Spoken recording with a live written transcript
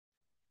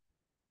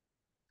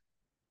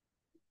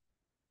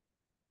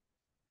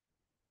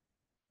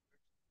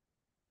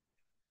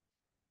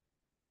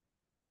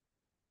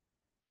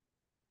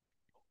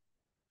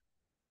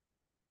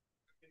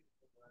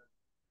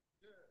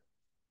Little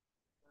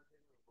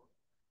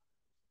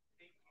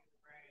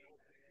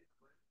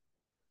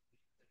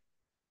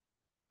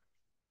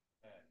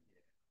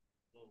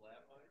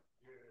lap on it?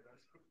 Yeah,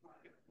 that's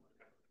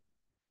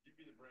you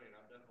be the brain.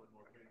 I'm definitely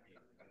more pinky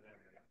than him.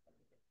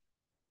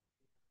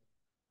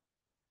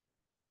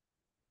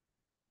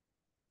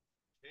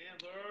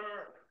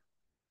 Chandler!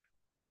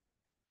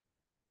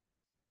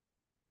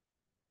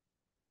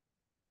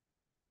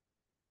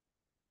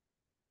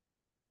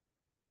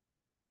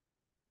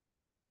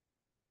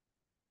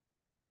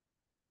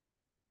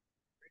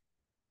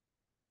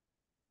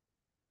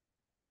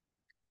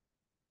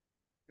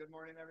 Good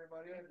morning,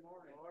 everybody. Good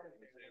morning. Morning,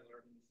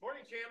 Chandler.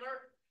 Morning,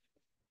 Chandler.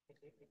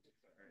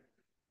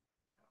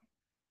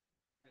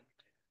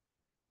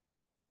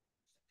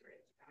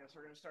 I guess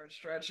we're gonna start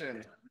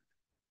stretching.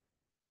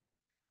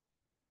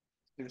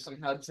 Do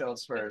some head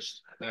tilts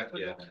first.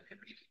 Yeah.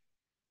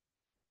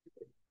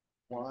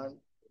 One.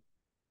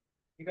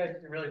 You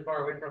guys are really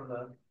far away from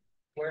the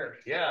square.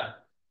 Yeah.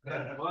 We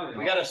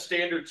got a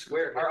standard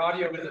square. Our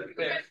audio isn't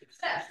fixed. It's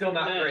still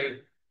not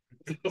great.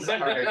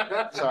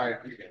 Sorry.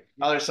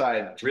 Other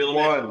side. Reel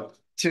 'em in. 1,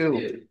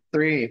 2,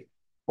 3,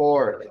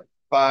 4,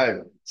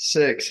 5,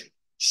 6,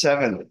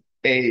 7,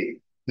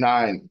 8,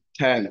 9,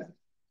 10.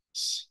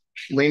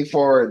 Lean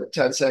forward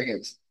 10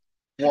 seconds.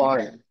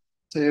 1,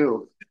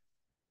 2,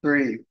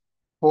 3,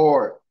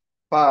 4,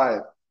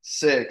 5,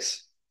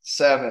 6,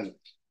 7,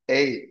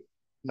 8,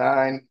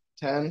 9,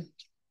 10.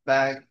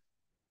 Back.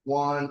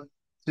 1,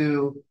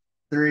 2,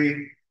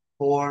 3,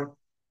 4,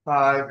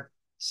 5,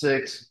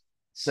 6,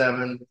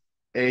 7,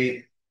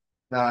 8,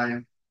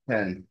 9,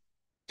 10.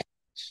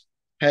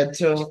 Head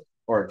tilt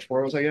or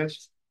twirls, I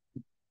guess.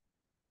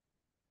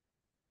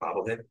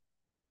 Bobblehead.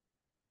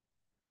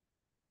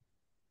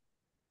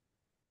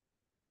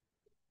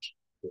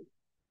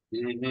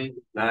 Mm-hmm.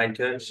 9,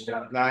 10.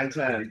 9,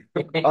 10.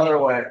 Other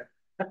way.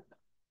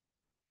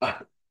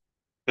 9,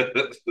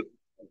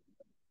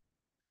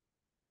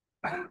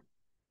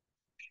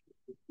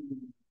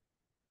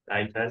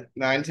 10.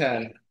 9,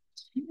 10.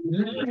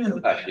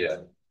 Yeah.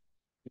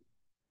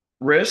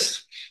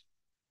 Wrist.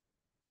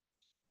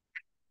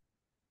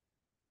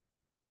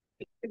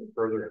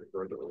 Further and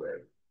further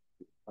away.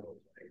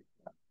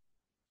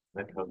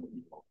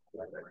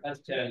 That's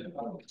 10.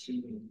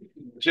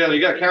 Chandler,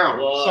 you got to count.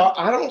 So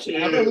I'm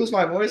gonna lose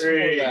my voice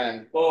before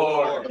then.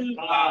 4,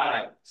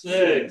 5,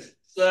 6,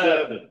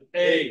 7,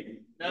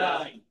 8,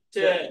 9,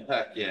 10.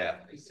 Heck yeah.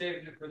 We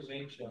saved it for the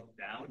main show.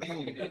 Down.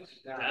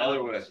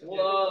 Other way.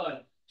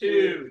 1,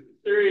 2,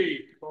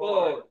 3,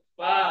 4,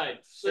 5,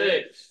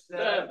 6,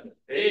 7,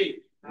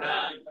 8,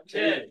 9,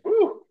 10.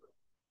 Woo.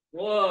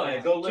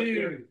 1, Go lift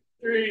 2,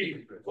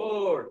 3,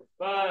 4,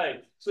 5,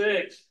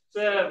 6,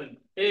 7,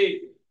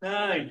 8,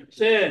 9,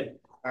 10.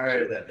 All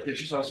right, get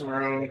yourself some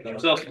room.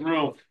 Yourself some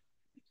room.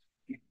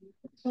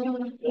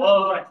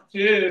 1,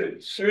 2,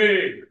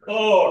 3,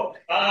 4,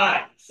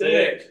 5,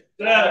 6,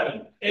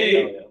 7,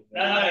 8,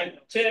 9,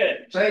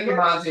 10. Thank you,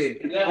 Monty.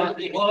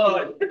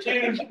 1,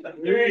 2,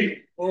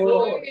 3,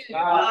 4,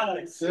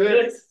 5,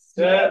 6,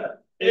 7,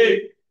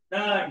 8,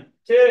 9,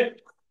 10.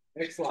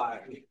 Next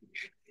slide.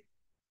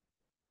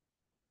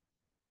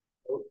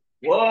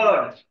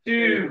 1,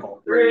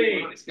 2,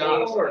 3,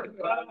 4,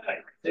 5,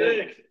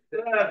 6,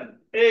 7,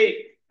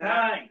 8,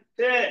 9,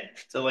 10.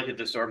 Still like a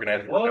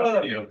disorganized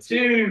 1,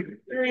 2,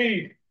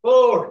 3,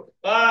 4,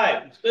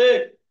 5,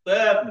 6,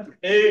 7,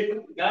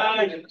 8,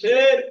 9,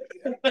 10.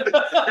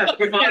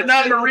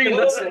 Not Marini.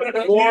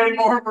 More and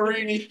more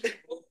Marini.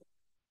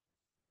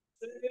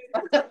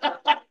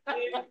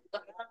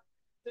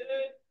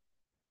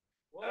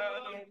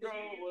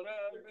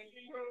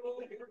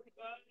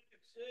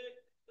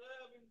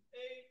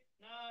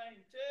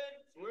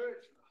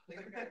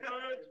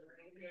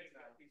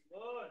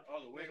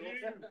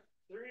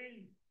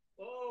 3,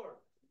 4,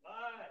 5,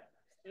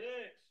 6,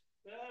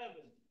 7,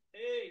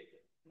 8,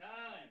 9,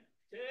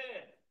 10.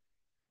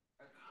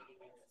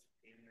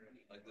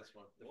 Like this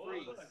one. The 1,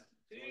 freeze.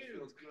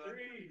 2,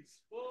 3,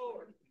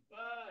 4,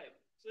 5,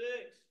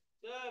 6,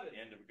 7,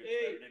 End of a good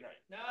 8, Saturday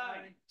night.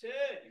 9, 10.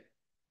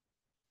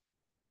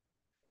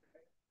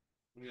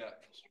 Yeah.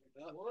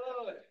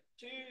 1,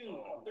 2,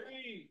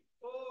 3,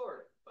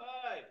 4,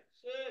 5,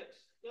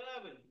 6,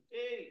 7,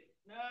 8,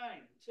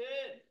 9, 10.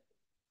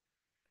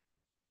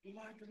 You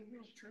like the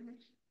little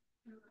trimmers?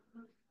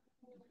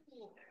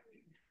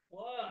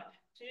 1,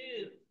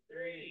 2,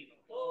 3,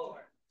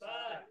 4,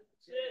 5,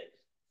 6,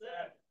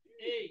 7,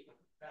 8,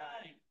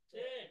 9,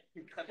 10.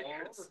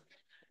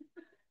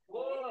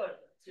 1,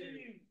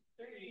 2,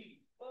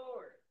 3,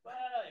 4, 5,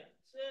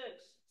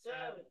 6,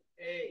 7,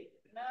 8,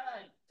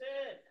 9, 10.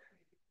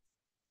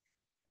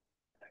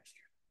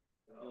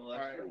 All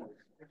right.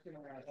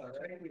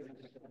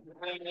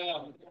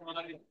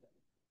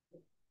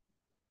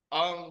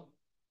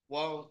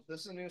 Well,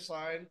 this is a new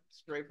slide.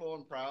 It's grateful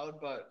and proud,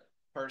 but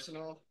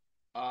personal.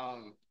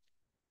 I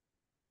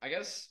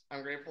guess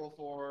I'm grateful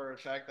for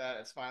the fact that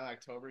it's finally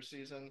October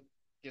season.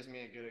 Gives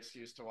me a good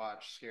excuse to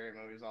watch scary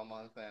movies all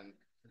month, and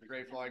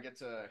grateful I get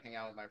to hang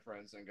out with my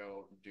friends and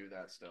go do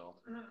that still.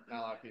 Not a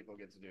lot of people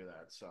get to do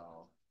that,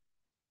 so.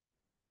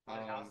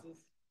 Haunted houses?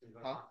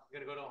 Huh? You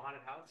gonna go to a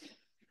haunted house?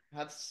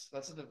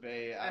 That's a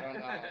debate. I don't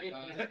know.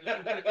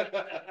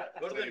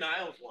 Go to the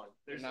Niles one.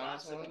 There's Niles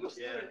lots of them. one?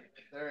 Yeah.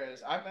 There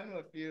is. I've been to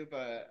a few,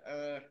 but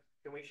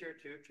Can we share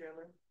two,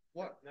 Chandler?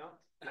 what? No?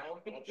 No?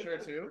 Sure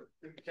too.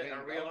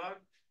 Are we allowed?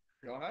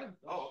 Go ahead.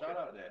 Oh, Shout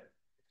out there.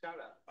 Shout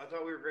out. I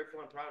thought we were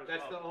grateful and proud as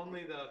That's well.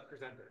 only the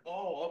presenter.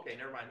 Oh, okay,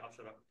 never mind. I'll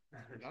shut up.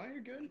 No,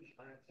 you're good.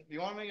 If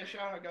you want to make a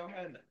shout out, go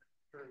ahead. Make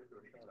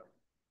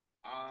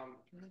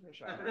a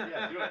shout out.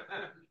 Yeah, do it.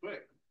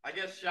 Quick. I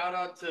guess shout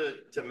out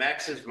to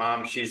Max's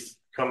mom. She's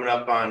coming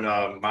up on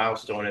a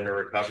milestone in her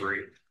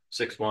recovery,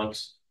 6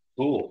 months.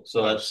 Cool.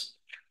 So that's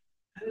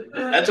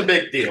a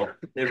big deal.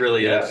 It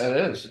really is. It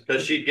is.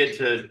 Because she'd get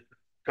to a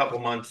couple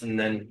months and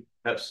then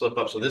have to slip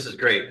up. So this is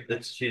great.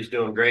 She's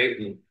doing great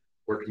and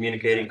we're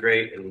communicating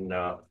great and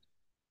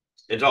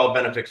it's all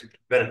benefit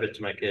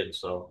to my kids.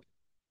 So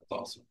that's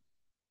awesome.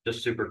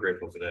 Just super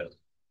grateful for that.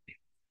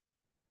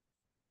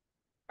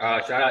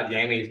 Shout out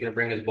Jamie. He's gonna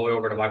bring his boy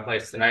over to my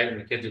place tonight,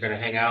 and the kids are gonna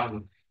hang out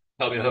and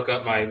help me hook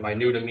up my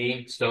new to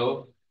me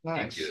stove.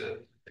 Nice.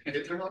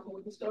 Kids are helping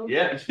with the stove?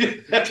 Yeah.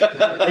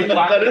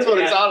 That is what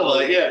it sounded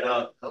like.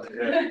 Yeah.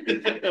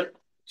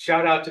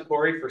 Shout out to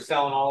Corey for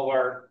selling all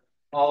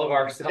of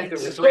our stuff that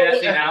was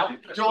passing out.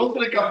 Joel's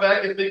gonna come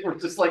back and think we're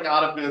just like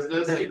out of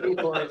business.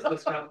 Corey's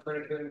discount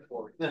for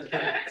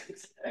That's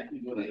exactly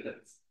what it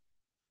is.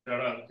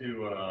 Shout out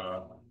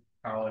to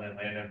Colin and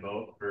Landon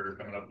both for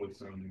coming up with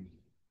some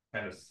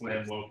kind of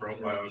slim, low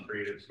profile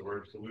creative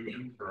storage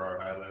solution for our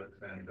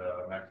iLets and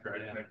Max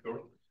Drive next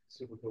door.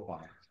 Super cool.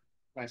 Wow.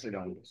 Nicely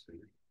done.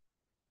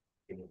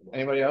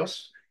 Anybody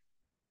else?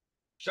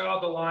 Shout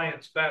out the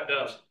Lions, Fat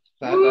Dust.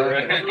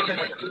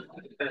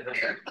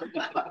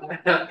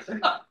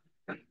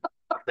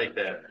 Take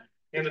that.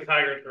 And the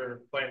Tigers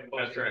for playing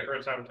close for the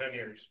first time in 10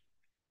 years.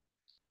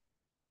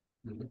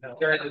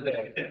 During the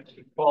day.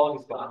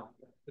 Quality spot.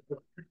 All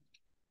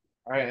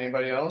right.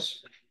 Anybody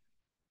else?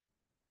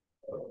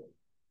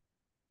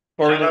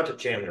 Shout out to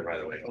Chandler, by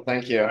the way. Well,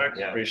 thank you.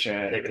 Yeah.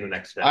 Appreciate it. Taking the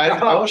next step.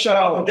 I will shout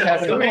out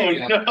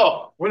Kevin.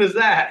 No. What is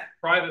that?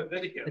 Private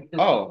video.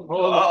 Oh.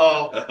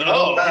 Oh,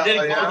 you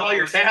didn't close all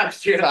your tabs,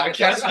 Chandler. I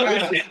guess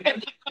I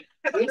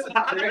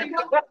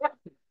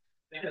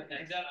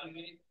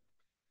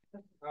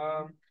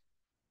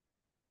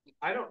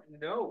don't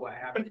know what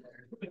happened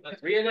there.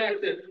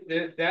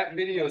 Reenacted. That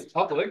video is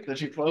public.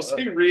 Did you post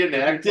He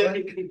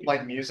reenacted.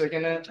 like music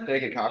in it? Did it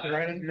get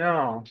copyrighted?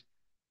 No.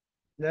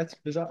 That's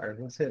bizarre.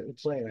 Let's hit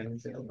play. I don't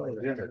think I'll play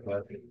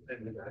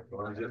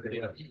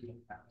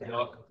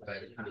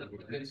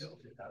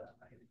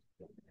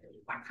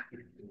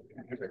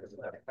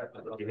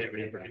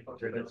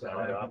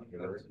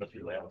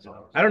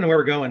I don't know where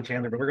we're going,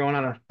 Chandler, but we're going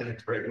on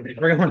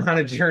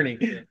a journey.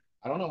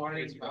 I don't know why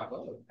it's pop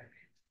up.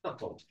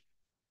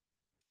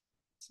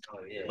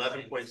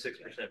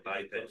 11.6%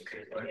 body fat.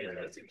 Yeah,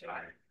 that seems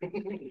high. I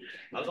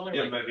was only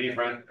Yeah, like, my B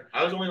friend.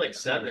 I was only like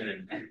 7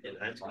 in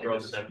high school.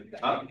 Girls 7.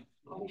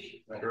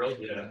 Girls,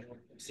 yeah.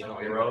 Seen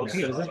all girls.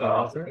 Hey, was this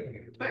Well,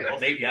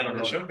 right? maybe I don't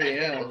know. It should be,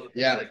 yeah.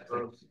 Yeah.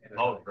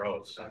 Oh,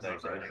 gross.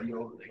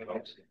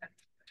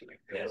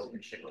 Yeah.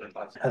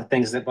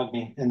 Things that bug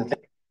me in the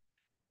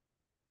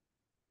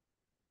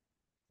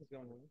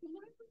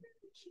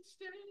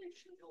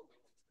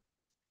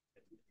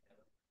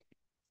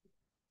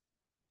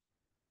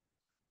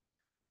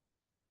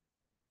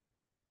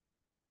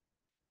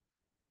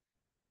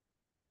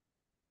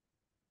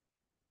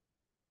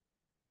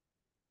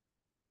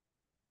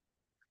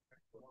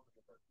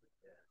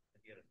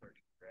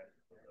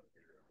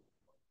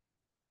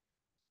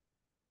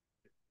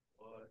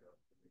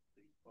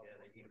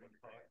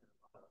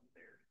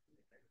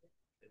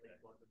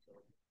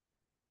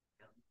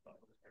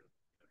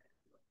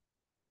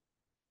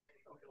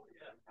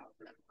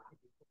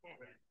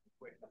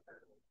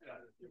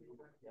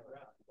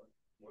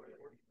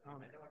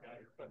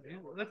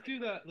let's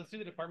do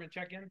the department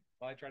check-in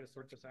while I try to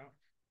sort this out.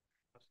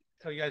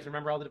 So you guys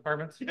remember all the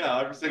departments? Yeah,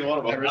 every single one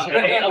of them.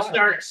 Okay, I'll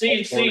start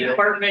CNC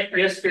department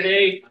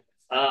yesterday.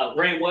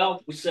 Ran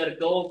well. We set a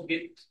goal to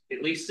get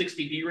at least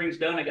 60 D rings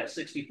done. I got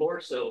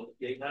 64, so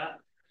yay that.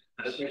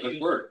 That's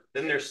good work.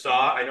 Then there's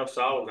Saw. I know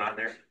Saw was on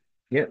there.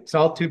 Yeah, it's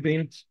all two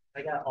beams.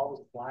 I got all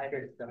the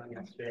sliders done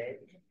yesterday.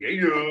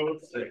 Yeah.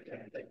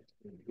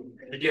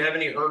 Did you have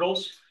any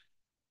hurdles?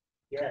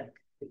 Yeah,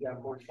 we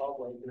got more saw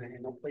blades and I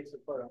had no place to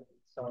put them.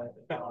 So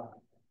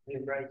me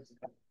and Bryce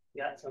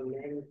got some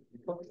men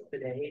hooks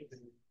today.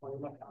 One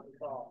of my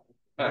call.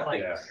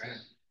 Yeah.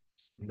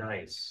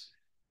 Nice.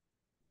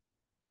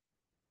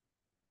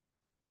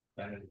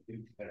 I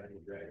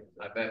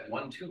bet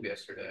 1 tube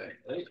yesterday.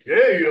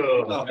 Yeah.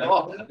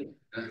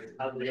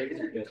 How's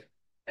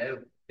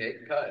the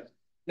Big cut.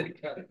 Did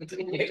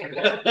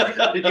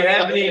you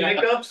have any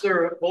hiccups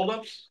or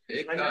holdups?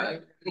 Big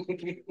cut.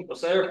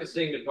 What's that?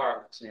 Surfacing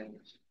department.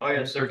 Oh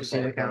yeah,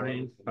 surfacing.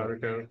 Powder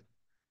coat.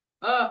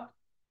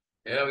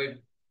 Yeah, we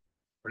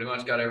pretty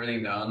much got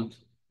everything done.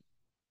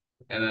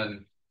 And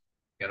then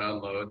get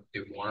unload,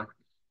 do more.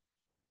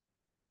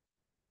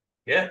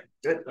 Yeah,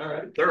 good. All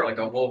right. They're like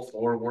a whole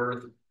floor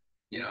worth,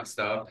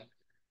 stuff.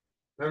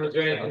 Remember, is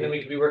there anything that we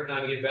could be working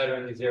on to get better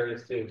in these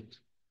areas too?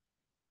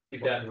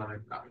 Keep that in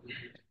mind.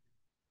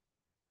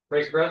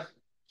 Race press?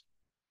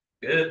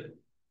 Good.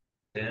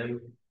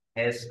 Tim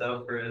has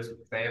stuff for his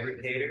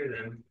fabricator,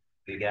 then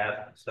we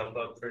got stuff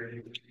up for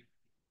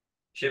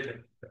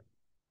shipping.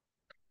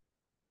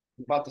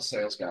 About the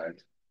sales guy.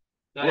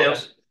 Not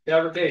yet.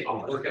 Fabrication.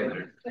 Working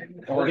there.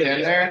 We're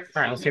getting there.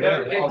 All right, let's see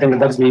what. And the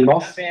Bugs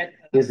Meatball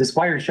is this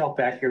wired shelf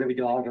back here that we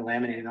do all of our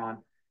laminating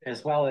on,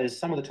 as well as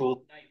some of the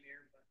tools.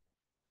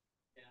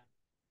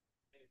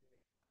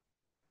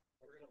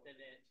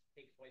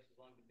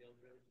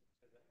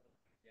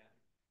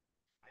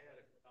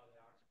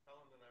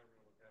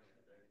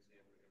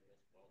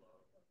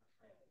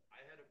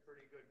 I had a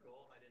pretty good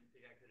goal. I didn't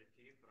think I could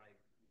achieve, but I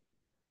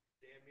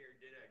damn near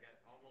did it. I got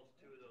almost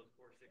 2 of those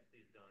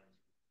 460s done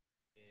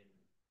in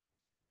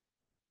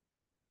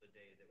the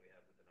day that we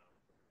have with the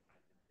novel. I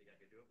didn't think I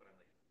could do it, but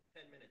I'm like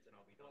 10 minutes and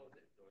I'll be done with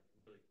it. So it's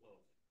really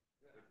close,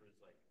 which was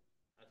like,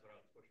 that's what I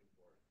was pushing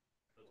for.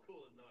 So it's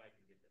cool to know I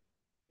can get that.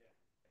 Yeah.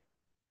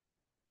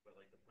 But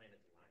like the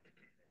planets align.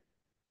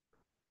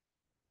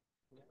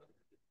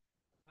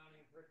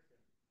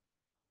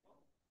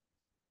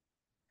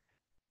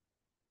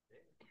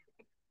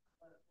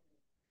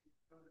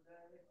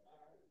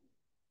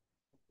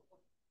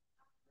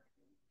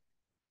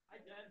 Hi,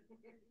 Jen.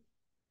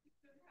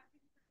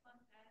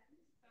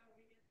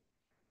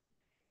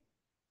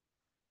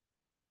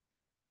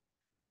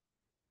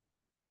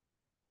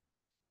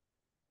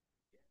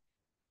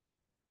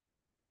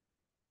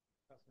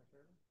 Customer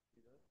service?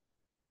 You do it?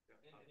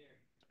 Engineer.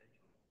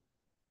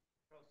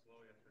 Felt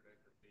slow yesterday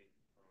for me.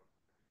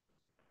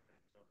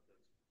 Stuff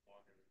that's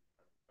logging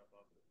stuff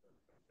up with the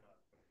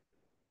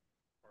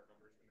part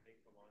numbers can take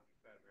so long.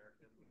 Fat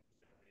American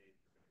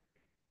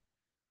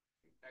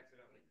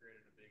accidentally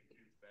created a big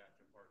huge batch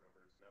of part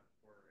numbers that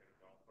were in it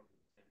all from the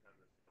same time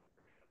as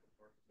bringing up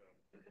before. So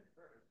Colin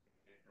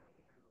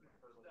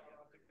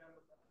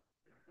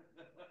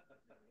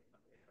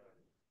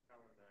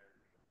and I are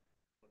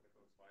look at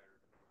those sliders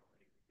and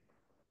see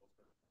if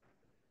we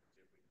can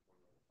see if we can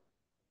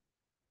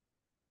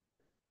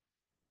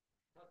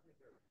one of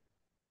those.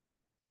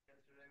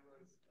 Yesterday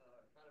was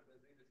kind of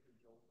busy just because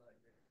Joel's not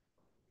here.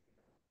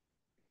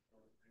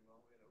 So pretty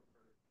well. We had over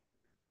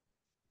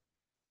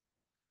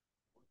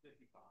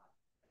 155.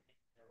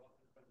 Yeah, well,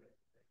 yeah,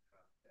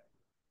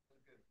 it was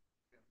good.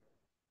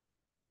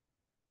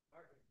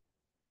 All right.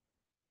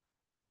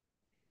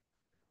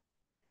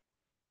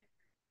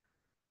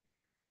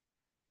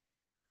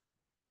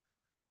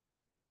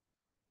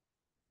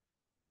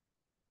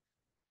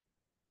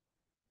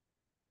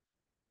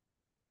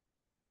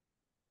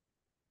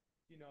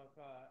 Do you know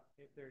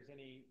if there's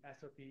any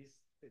SOPs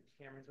that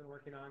Cameron's been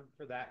working on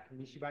for that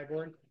Kamishibai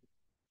board?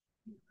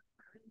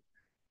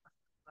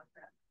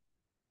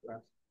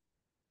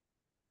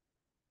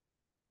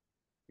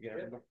 We had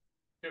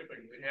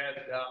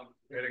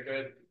a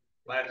good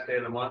last day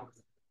of the month.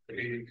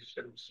 We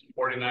shipped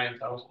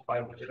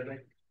 49,500, I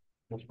think.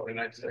 Almost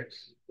 49,600.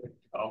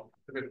 So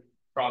a good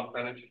strong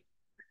finish.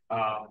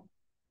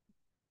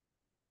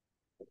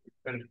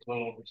 Finished a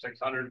little over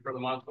 600 for the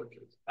month, which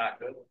is not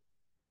good.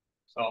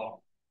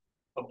 So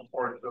looking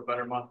forward to a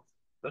better month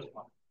this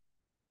month.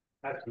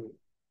 Absolutely.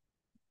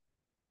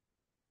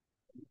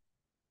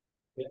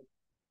 Yeah.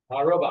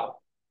 Robot.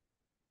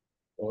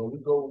 We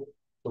go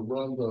to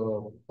run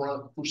the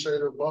front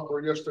Crusader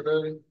bumper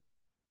yesterday,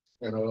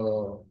 and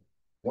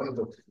one of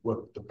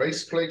the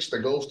base plates that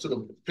goes to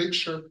the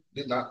picture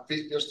did not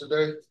fit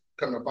yesterday.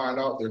 Come to find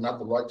out, they're not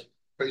the right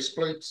base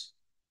plates.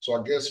 So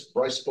I guess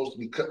Bryce is supposed to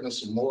be cutting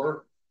us some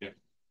more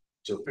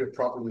to fit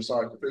properly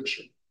inside the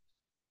picture.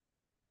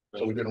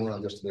 So we didn't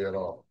run yesterday at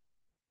all.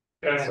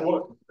 Yeah,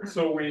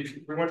 so we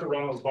went to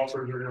run those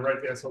bumpers. We were gonna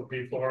write the SOP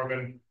for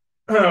them,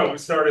 and we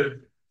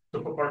started to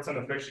put parts on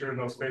the fixture, and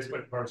those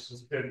faceplate parts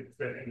just didn't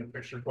fit in the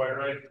picture quite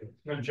right. And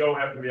then Joe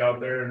happened to be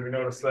out there, and we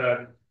noticed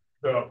that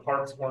the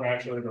parts weren't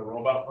actually the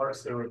robot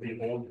parts; they were the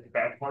old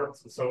back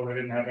parts. So they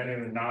didn't have any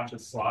of the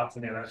notches, slots,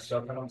 any of that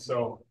stuff in them.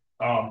 So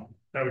now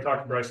we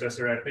talked to Bryce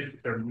yesterday. I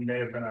think there may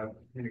have been a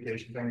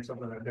communication thing or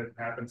something that didn't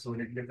happen, so we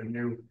need to get the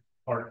new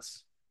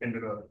parts into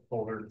the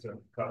folder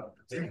to cut.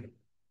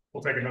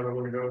 We'll take another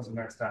look at those the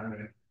next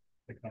time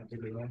they come to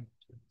do them.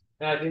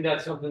 And I think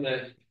that's something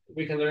that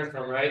we can learn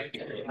from, right?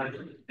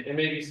 It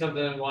may be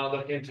something we want to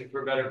look into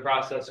for better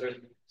processors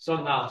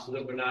somehow, so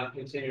that we're not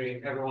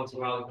continuing every once in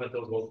a while to cut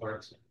those old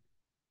parts.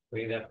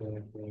 We can definitely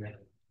improve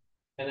that.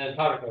 And then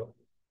powder coat.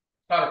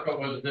 Powder coat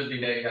was a busy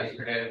day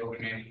yesterday, but we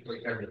managed to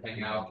clean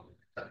everything out.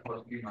 That's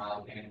supposed to be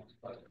mild panels,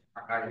 but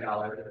our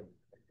 $5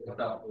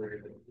 without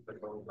worry the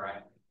go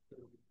right.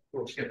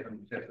 We'll skip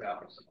them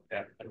out.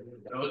 Yeah,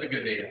 it was a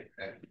good day.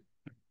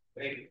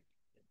 Thank you.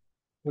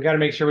 We got to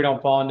make sure we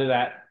don't fall into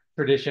that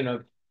tradition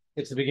of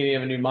it's the beginning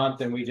of a new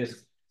month and we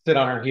just sit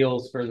on our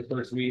heels for the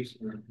first week.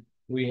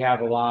 We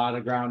have a lot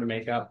of ground to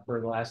make up for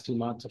the last 2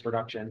 months of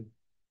production.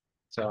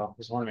 So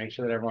just want to make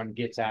sure that everyone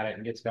gets at it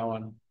and gets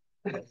going.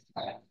 Let's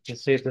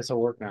see if this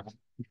will work now.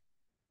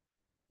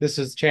 This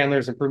is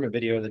Chandler's improvement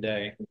video of the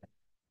day.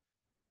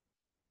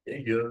 There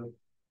you go.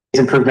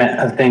 Improvement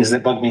of things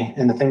that bug me.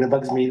 And the thing that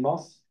bugs me the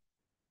most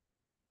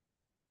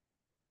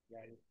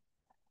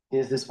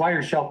is this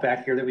wire shelf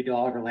back here that we do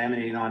all of our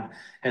laminating on,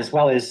 as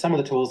well as some of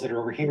the tools that are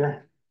over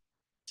here.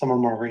 Some of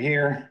them are over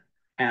here,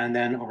 and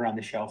then over on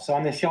the shelf. So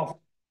on this shelf,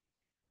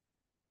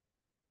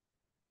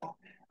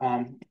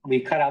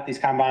 we cut out these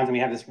combines and we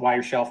have this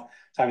wire shelf.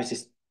 So obviously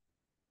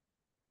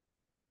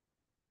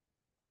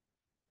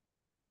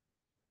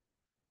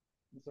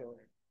So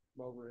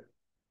over it.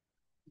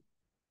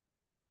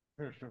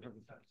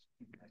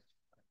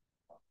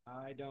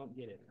 I don't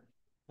get it.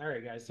 All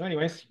right, guys. So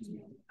anyways,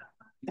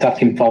 stuff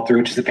can fall through,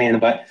 which is a pain in the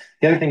butt.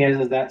 The other thing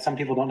is that some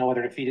people don't know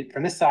whether to feed it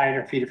from this side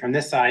or feed it from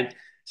this side.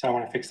 So I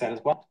want to fix that as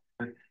well.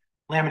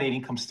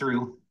 Laminating comes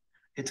through.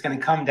 It's going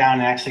to come down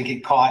and actually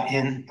get caught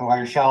in the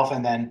wire shelf,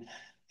 and then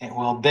it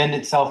will bend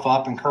itself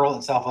up and curl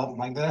itself up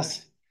like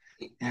this,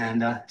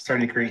 and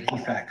starting to create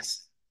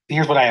defects.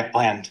 Here's what I have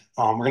planned.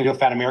 We're going to do a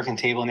fat American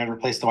table and then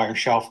replace the wire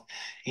shelf.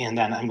 And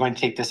then I'm going to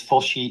take this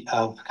full sheet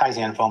of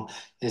Kaizen foam.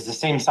 It's the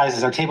same size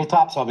as our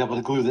tabletop, so I'll be able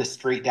to glue this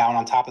straight down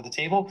on top of the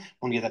table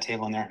when we get that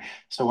table in there.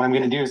 So what I'm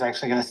going to do is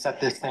actually going to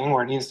set this thing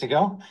where it needs to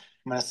go.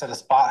 I'm going to set a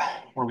spot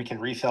where we can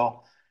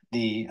refill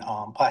the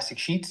plastic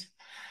sheets.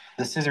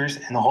 The scissors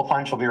and the hole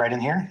punch will be right in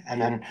here.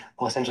 And then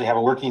we'll essentially have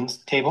a working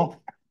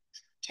table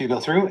to go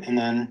through, and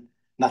then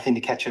nothing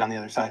to catch it on the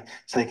other side.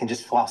 So they can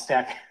just fall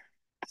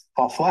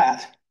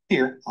flat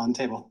here on the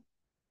table.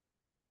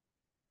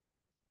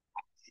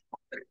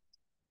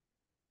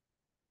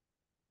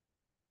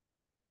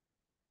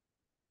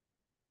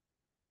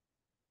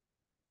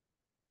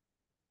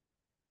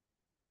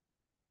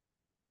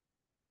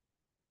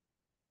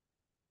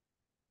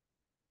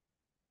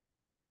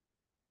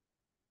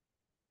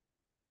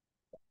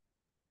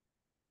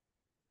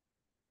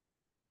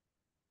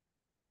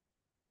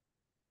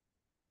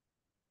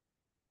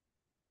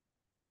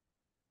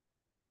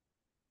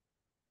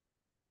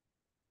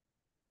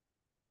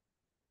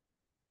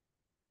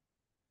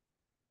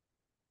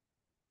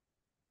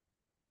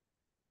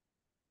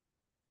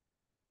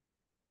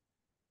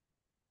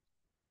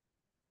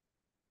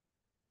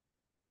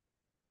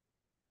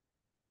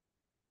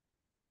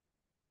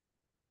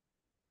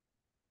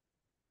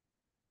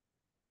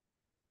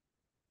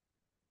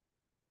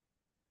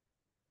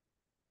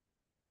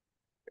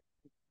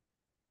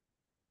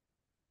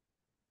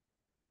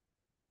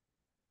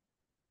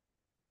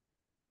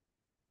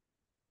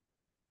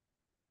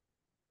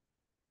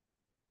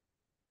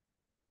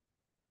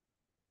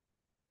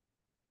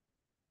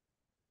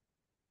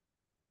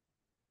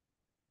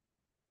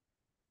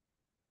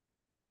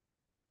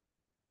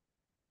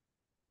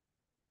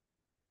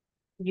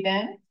 Breathe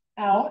in,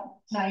 out,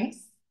 nice.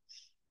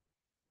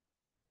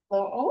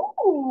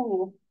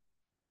 Oh,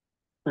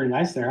 Very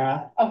nice there,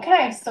 huh?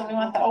 okay, so we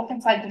want the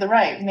open side to the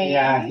right, maybe.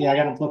 Yeah, I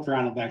got them flipped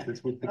around and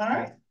backwards. All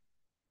right.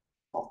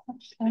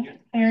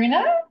 Very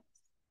nice.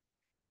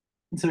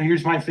 So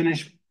here's my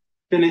finished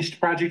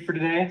project for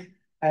today.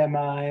 I have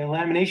my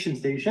lamination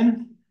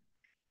station.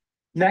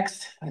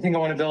 Next, I think I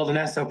want to build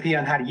an SOP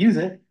on how to use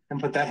it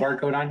and put that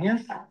barcode on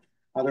here.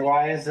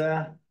 Otherwise,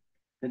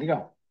 good to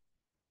go.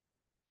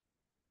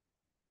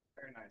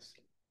 Very nice.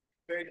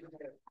 Very good.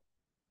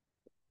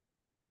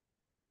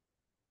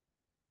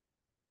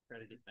 try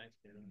to get back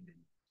to it.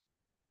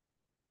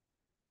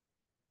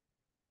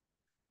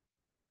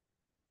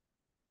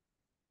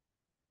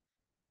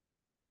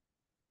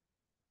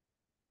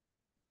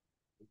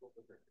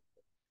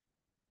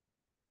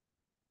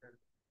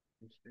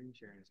 Screen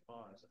sharing is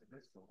paused.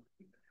 That's cool.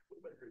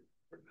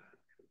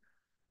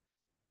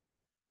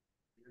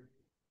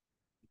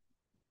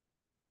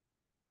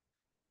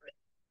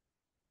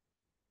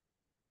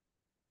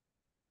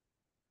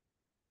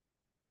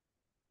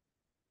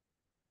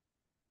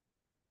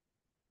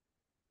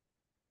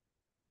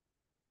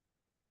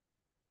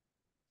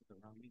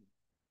 Wrong meeting.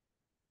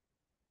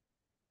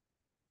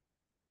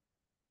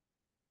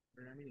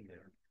 Where's our meeting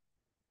there?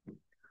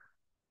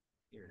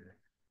 Here.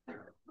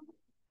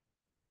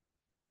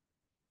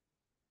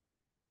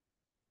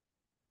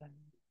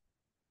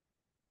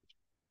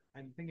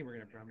 I'm thinking we're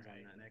gonna promise on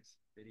that next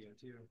video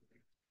too.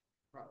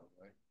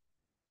 Probably.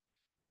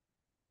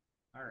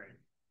 All right.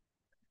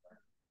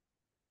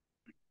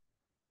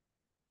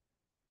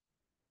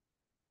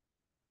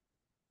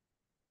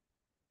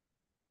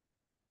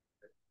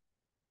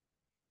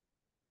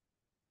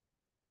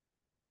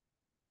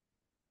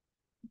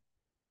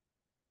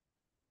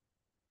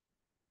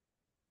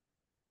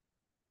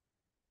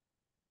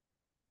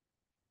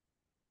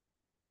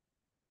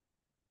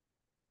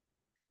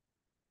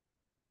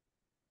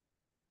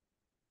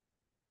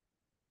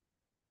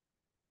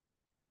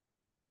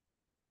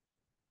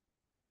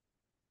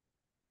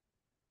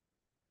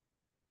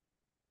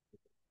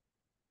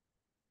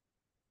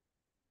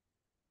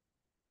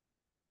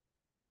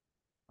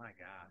 My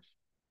gosh.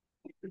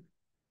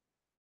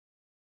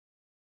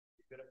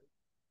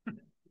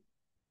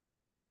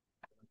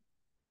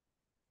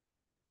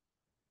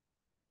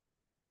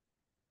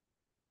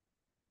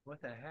 What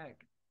the heck?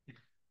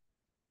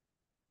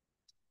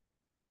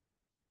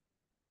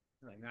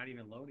 Like not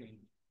even loading.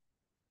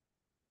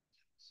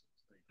 It's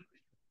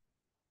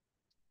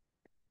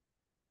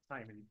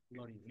not even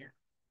loading here.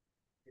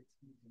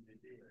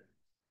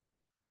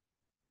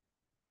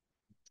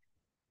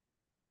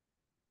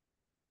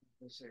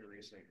 Let's say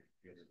racing.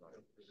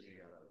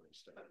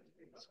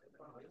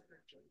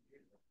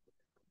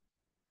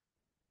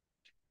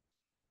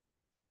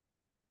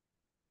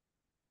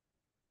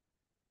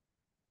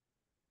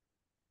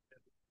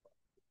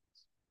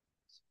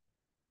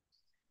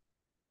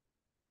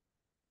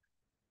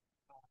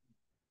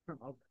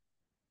 I'll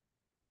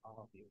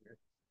help you here.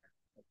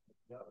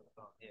 All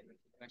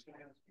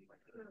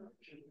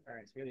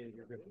right, so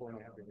you're good for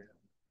here.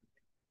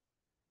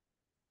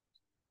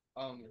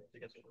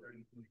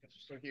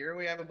 So here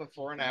we have a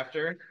before and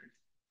after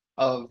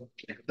of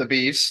the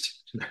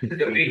beast.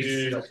 The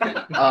beast.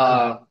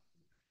 Not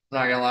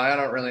gonna lie, I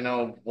don't really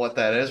know what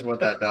that is,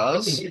 what that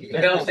does.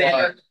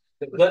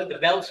 The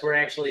belts were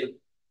actually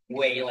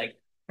way like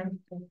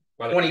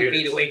 20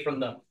 feet away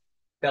from the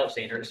belt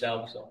sander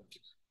itself. So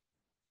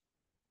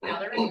Now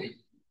they're ready.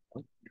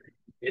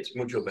 It's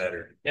mucho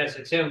better. Yes,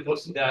 it's him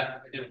posted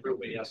that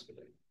improvement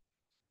yesterday.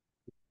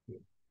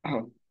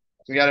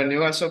 We got a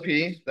new SOP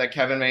that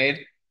Kevin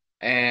made,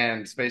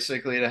 and it's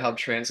basically to help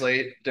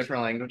translate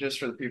different languages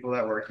for the people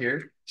that work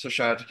here. So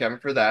shout out to Kevin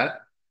for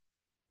that.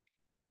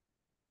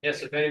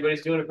 Yes, if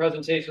anybody's doing a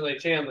presentation like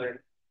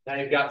Chandler, now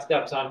you've got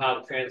steps on how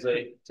to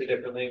translate to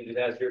different languages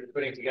as you're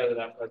putting together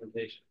that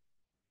presentation.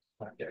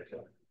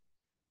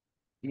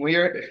 We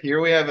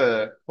have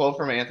a quote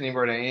from Anthony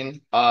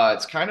Bourdain.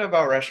 It's kind of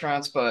about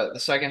restaurants, but the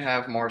second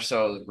half more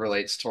so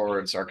relates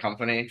towards our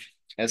company.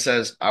 It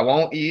says, "I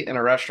won't eat in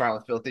a restaurant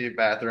with filthy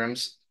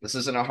bathrooms. This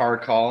isn't a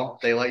hard call.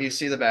 They let you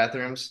see the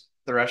bathrooms.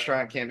 The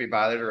restaurant can't be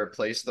bothered to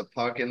replace the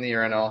puck in the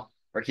urinal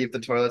or keep the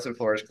toilets and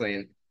floors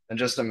clean. And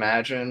just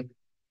imagine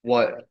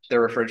what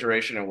their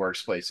refrigeration and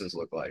workplaces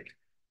look like."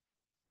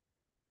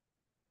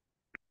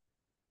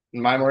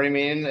 My morning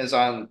meeting is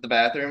on the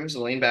bathrooms,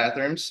 the lean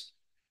bathrooms.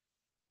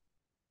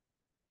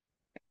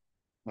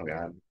 Oh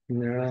God.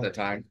 Yeah. At the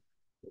time.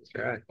 That's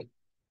right.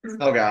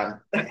 Oh God.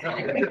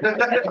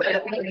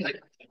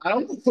 I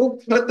don't know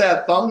who put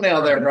that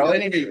thumbnail there, bro.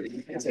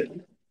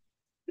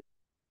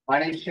 My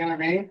name's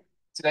Chandler.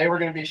 Today we're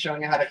going to be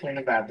showing you how to clean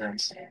the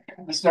bathrooms.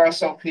 This is our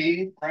SOP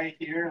right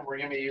here, and we're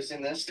going to be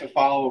using this to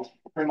follow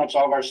pretty much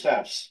all of our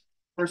steps.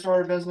 First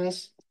order of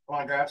business, you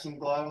want to grab some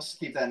gloves,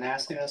 keep that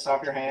nastiness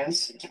off your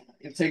hands.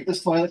 You take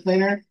this toilet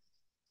cleaner,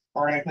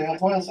 we're going to clean the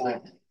toilets in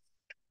it.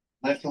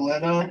 Lift the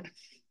lid up,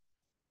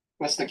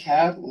 twist the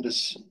cap, and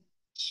just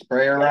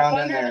spray around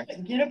in there.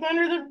 Get up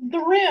under the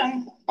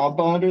rim. Up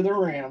under the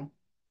rim.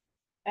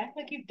 Act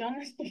like you've done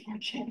this before,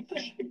 Chandler.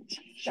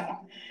 Shut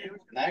up.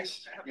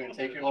 Next, you're going to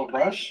take your little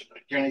brush.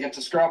 You're going to get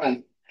to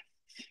scrubbing.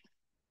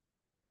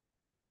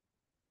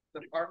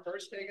 Our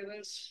first take of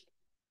this,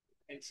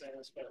 it's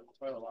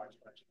toilet water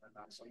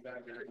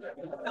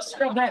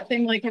Scrub that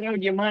thing like it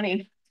owed you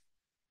money.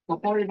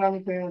 Before you're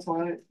done cleaning the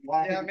toilet,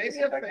 yeah, maybe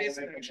a face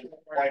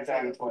wipe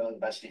down the toilet the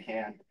best you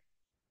can.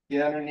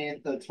 Get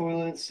underneath the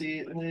toilet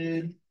seat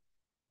lid,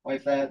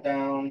 wipe that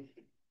down.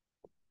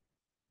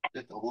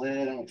 Get the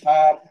lid on the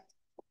top.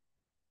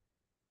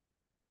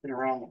 Get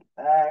around the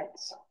back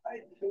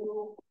side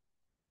too.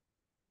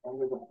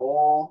 Under the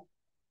bowl.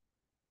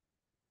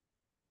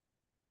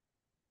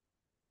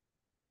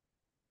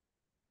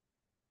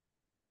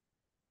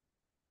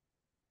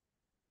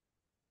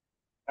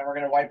 And we're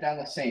going to wipe down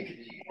the sink.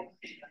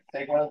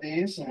 Take one of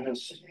these and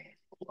just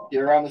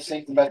get around the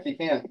sink the best you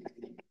can.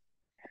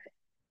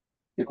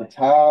 Get the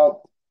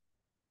top,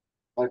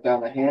 wipe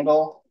down the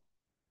handle.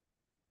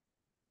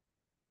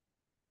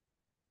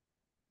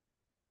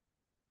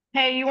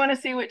 Hey, you want to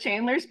see what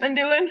Chandler's been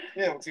doing?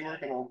 Yeah, what's he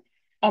working on?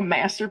 A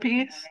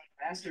masterpiece.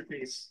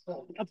 Masterpiece.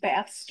 A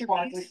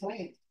masterpiece.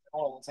 Clean.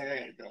 Oh, looks like I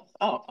gotta go.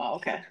 Oh,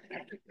 okay.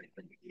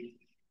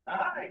 All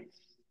right.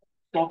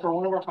 So for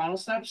one of our final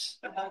steps,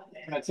 I'm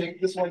gonna take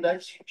this one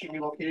next, should be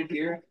located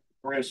here.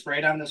 We're gonna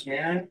spray down this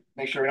mirror,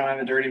 make sure we don't have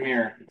a dirty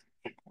mirror.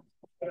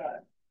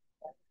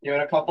 Give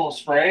it a couple of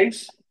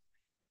sprays.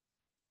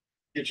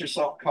 Get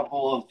yourself a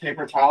couple of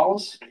paper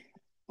towels.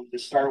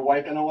 Just start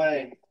wiping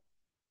away.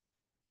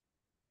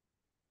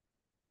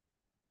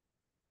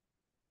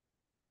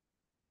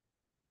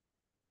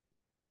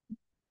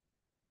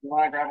 You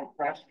want to grab a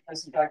fresh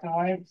disinfectant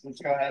wipe? Let's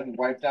go ahead and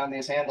wipe down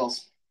these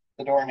handles,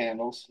 the door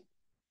handles.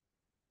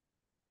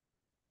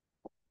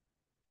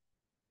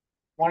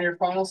 One of your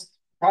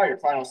probably your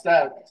final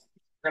step,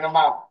 we're gonna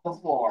mop the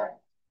floor.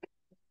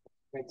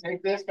 We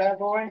take this bad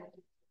boy,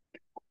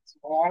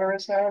 some water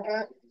inside of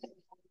it,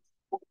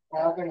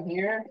 rub in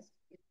here,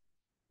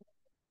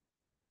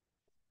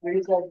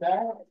 squeeze like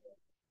that.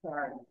 All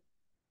right.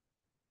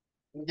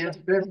 And get to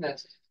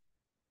business.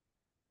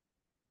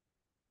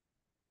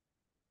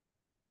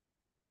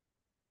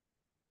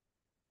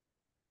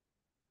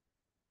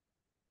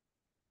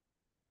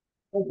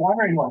 I was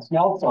wondering what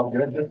smells so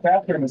good. This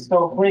bathroom is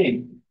so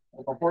clean.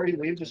 Before you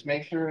leave, just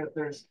make sure that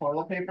there's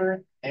toilet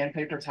paper and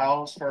paper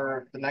towels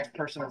for the next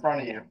person in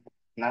front of you.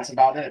 And that's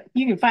about it.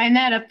 You can find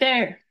that up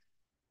there.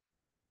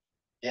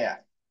 Yeah.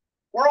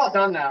 We're all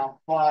done now,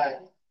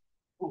 but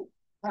ooh,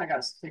 I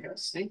gotta take a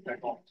steak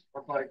pickle.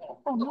 We're like,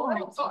 Oh, no.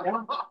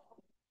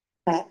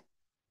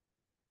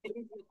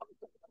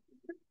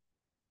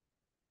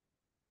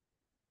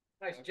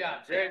 Nice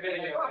job. Great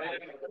video.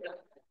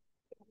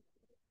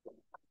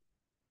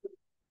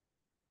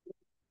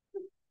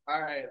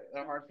 all right,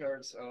 the hard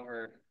part's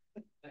over.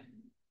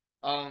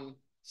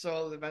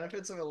 So the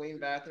benefits of a lean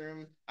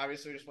bathroom,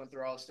 obviously we just went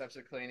through all the steps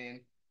of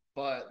cleaning,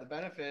 but the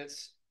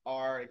benefits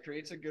are it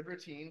creates a good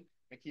routine.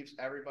 It keeps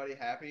everybody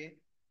happy.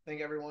 I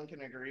think everyone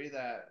can agree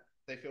that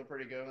they feel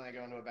pretty good when they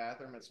go into a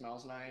bathroom. It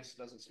smells nice. It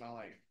doesn't smell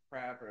like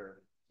crap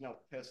or no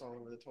piss all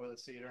over the toilet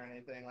seat or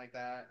anything like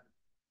that.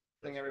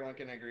 I think everyone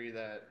can agree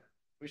that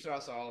we should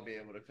also all be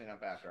able to clean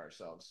up after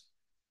ourselves.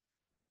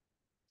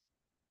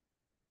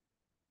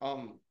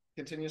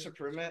 Continuous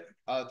improvement.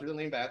 Through the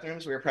lean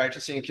bathrooms, we are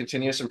practicing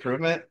continuous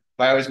improvement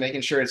by always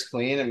making sure it's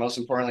clean and most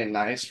importantly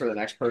nice for the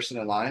next person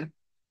in line.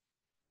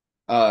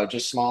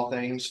 Just small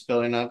things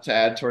building up to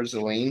add towards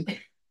the lean.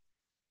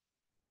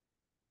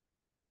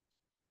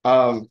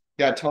 Got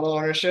total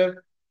ownership.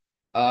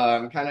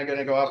 I'm kind of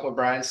gonna go off what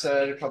Brian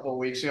said a couple of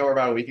weeks ago or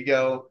about a week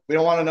ago. We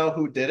don't want to know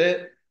who did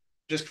it.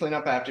 Just clean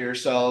up after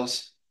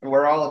yourselves. And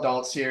we're all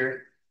adults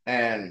here,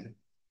 and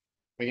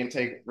we can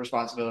take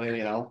responsibility,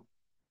 you know.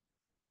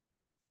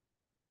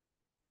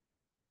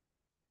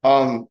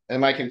 In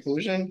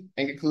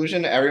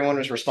conclusion, everyone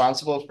is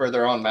responsible for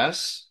their own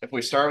mess. If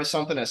we start with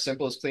something as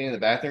simple as cleaning the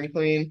bathroom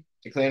clean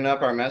and cleaning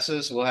up our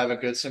messes, we'll have a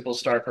good, simple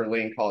start for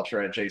lean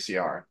culture at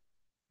JCR.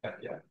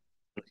 Yeah.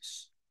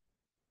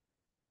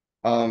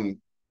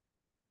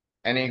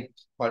 Any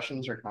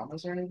questions or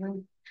comments or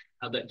anything?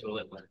 How'd that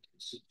toilet water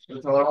taste?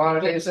 Toilet water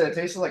taste, it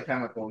tastes like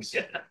chemicals.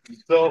 Yeah.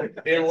 So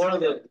in one of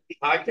the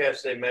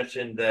podcasts, they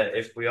mentioned that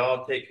if we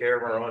all take care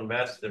of our own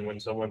mess, then when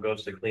someone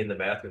goes to clean the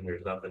bathroom,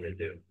 there's nothing to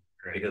do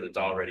because it's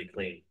already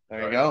clean.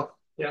 There you go.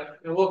 Yeah,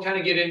 and we'll kind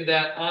of get into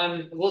that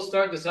we'll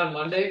start this on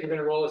Monday. We're going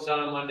to roll this out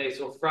on Monday.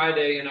 So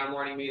Friday in our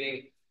morning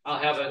meeting, I'll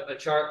have a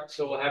chart.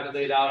 So we'll have it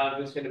laid out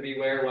on who's going to be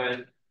where,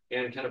 when,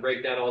 and kind of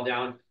break that all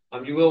down.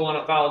 You will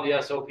want to follow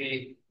the SOP.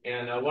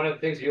 And one of the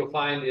things you'll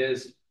find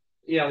is,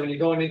 when you're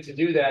going in to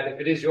do that, if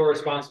it is your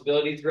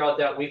responsibility throughout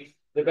that week,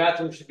 the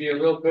bathroom should be a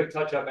real quick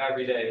touch up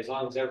every day, as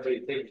long as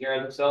everybody's taking care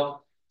of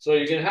themselves. So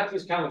you're going to have to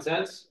use common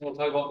sense. We'll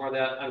talk about more of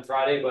that on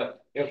Friday,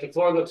 but if the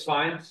floor looks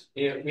fine,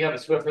 we have a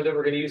Swiffer that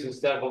we're going to use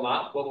instead of a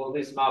mop, but we'll at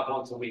least mop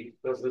once a week.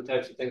 Those are the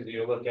types of things that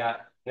you'll look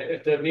at.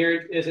 If the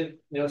mirror isn't,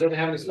 doesn't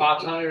have any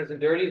spots on it or isn't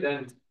dirty,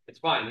 then it's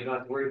fine. You don't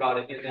have to worry about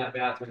it in that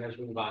bathroom as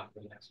we move on to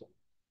the next one.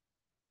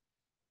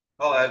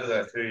 I'll add to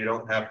that too. You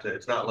don't have to,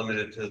 it's not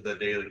limited to the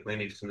daily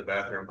cleanings in the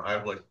bathroom.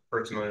 I've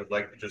personally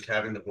like just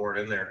having the board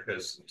in there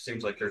because it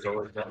seems like there's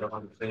always nothing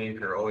on the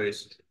sink or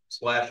always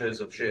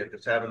splashes of shit.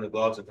 Just having the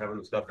gloves and having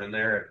the stuff in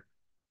there.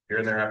 You're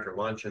in there after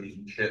lunch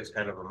and shit's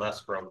kind of a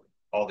mess from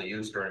all the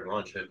use during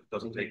lunch. It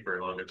doesn't take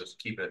very long to just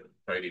keep it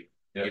tidy,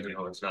 even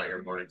though it's not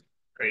your morning.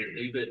 Right,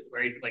 leave it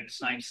right like the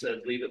sign says,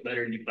 leave it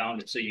better than you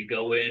found it. So you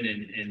go in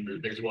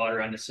and there's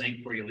water on the sink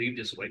before you leave,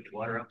 just wipe the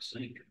water off the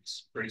sink.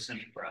 It's a pretty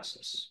simple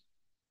process.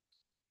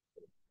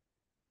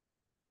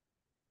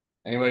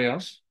 Anybody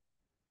else?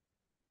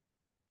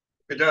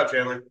 Good job,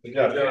 Chandler. Good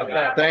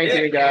job. Thank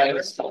you,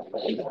 guys.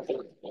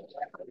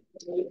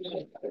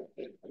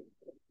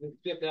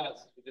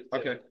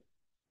 Okay.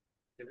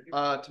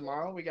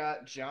 Tomorrow we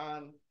got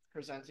John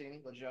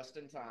presenting the Just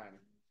in Time.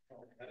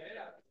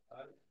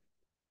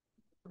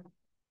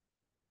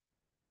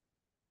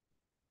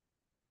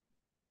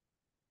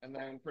 And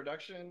then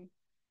production,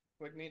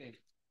 quick meeting.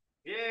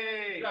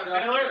 Yay!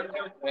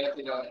 Thank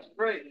you, guys.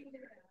 Great.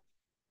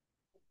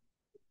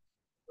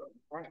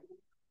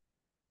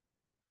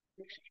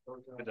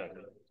 Good job.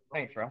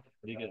 Thanks, bro.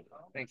 Pretty good.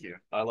 Thank you.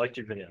 I liked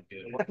your video.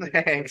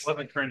 Thanks. It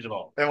wasn't cringe at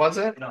all. It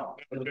wasn't? No,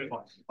 it was a good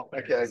one.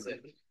 Okay.